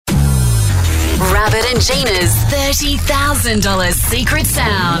Rabbit and Gina's $30,000 secret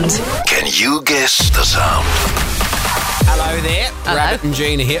sound. Can you guess the sound? Hello there. Hello. Rabbit and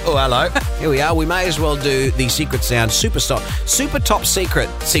Gina here. Oh, hello. Here we are. We may as well do the secret sound super top secret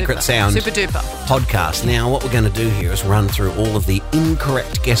sound Super duper. podcast. Now, what we're going to do here is run through all of the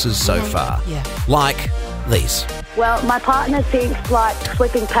incorrect guesses so far. Yeah. Like these. Well, my partner thinks like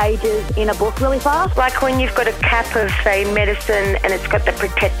flipping pages in a book really fast. Like when you've got a cap of, say, medicine and it's got the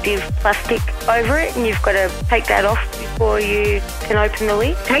protective plastic over it and you've got to take that off before you can open the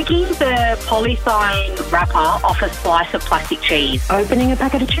lid. Taking the polythene wrapper off a slice of plastic cheese. Opening a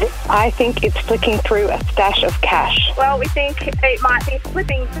packet of chips. I think it's flicking through a stash of cash. Well, we think it might be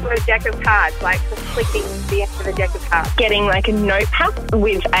flipping through a deck of cards, like flicking the end of a deck of cards. Getting like a notepad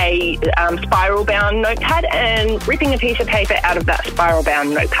with a spiral-bound notepad and ripping a piece of paper out of that spiral-bound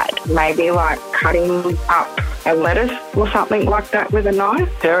notepad. Maybe like cutting up a lettuce or something like that with a knife.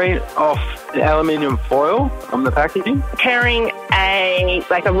 Tearing off the aluminium foil from the packaging. Tearing a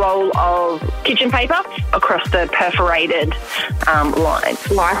roll of kitchen paper across the perforated line.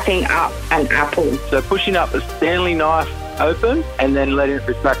 Slicing up an apple. So pushing up a Stanley knife open and then letting it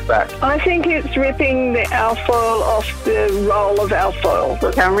retract back. I think it's ripping the alfoil off the roll of alfoil.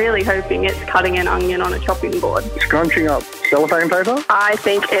 Look, I'm really hoping it's cutting an onion on a chopping board. Scrunching up cellophane paper. I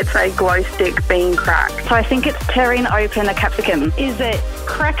think it's a glow stick being cracked. So I think it's tearing open a capsicum. Is it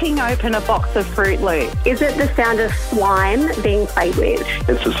cracking open a box of Fruit Loops? Is it the sound of slime being played with?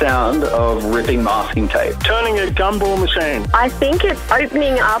 It's the sound of ripping masking tape. Turning a gumball machine. I think it's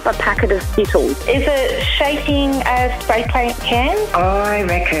opening up a packet of Skittles. Is it shaking a spray paint can? I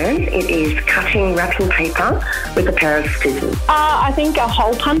reckon it is cutting wrapping paper with a pair of scissors. I think a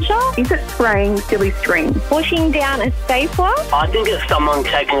hole puncher. Is it spraying silly string? Pushing down a stapler. I think it's someone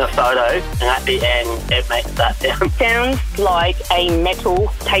taking a photo and at the end it makes that sound. Sounds like a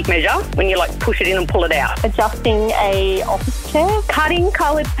metal tape measure when you like push it in and pull it out. Adjusting a office chair. Cutting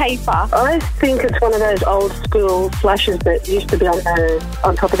coloured paper. I think it's one of those old school flashes that used to be on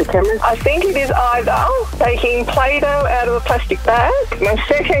top of the cameras. I think it is either taking Play-Doh out of a plastic bag. My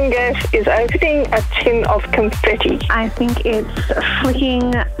second guess is opening a tin of confetti. I think it's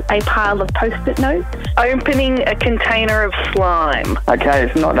flicking a pile of Post-it notes. Opening a container of slime. Okay,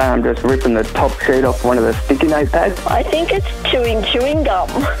 it's not just ripping the top sheet off one of the sticky note pads. I think it's chewing gum.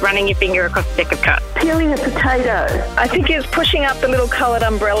 Running your finger across a deck of cards. Peeling a potato. I think it's pushing up the little coloured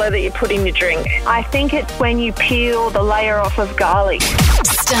umbrella that you put in your drink. I think it's when you peel the layer off of garlic.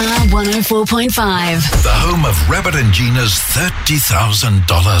 Star 104.5. The home of Rabbit and Gina's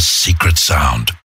 $30,000 secret sound.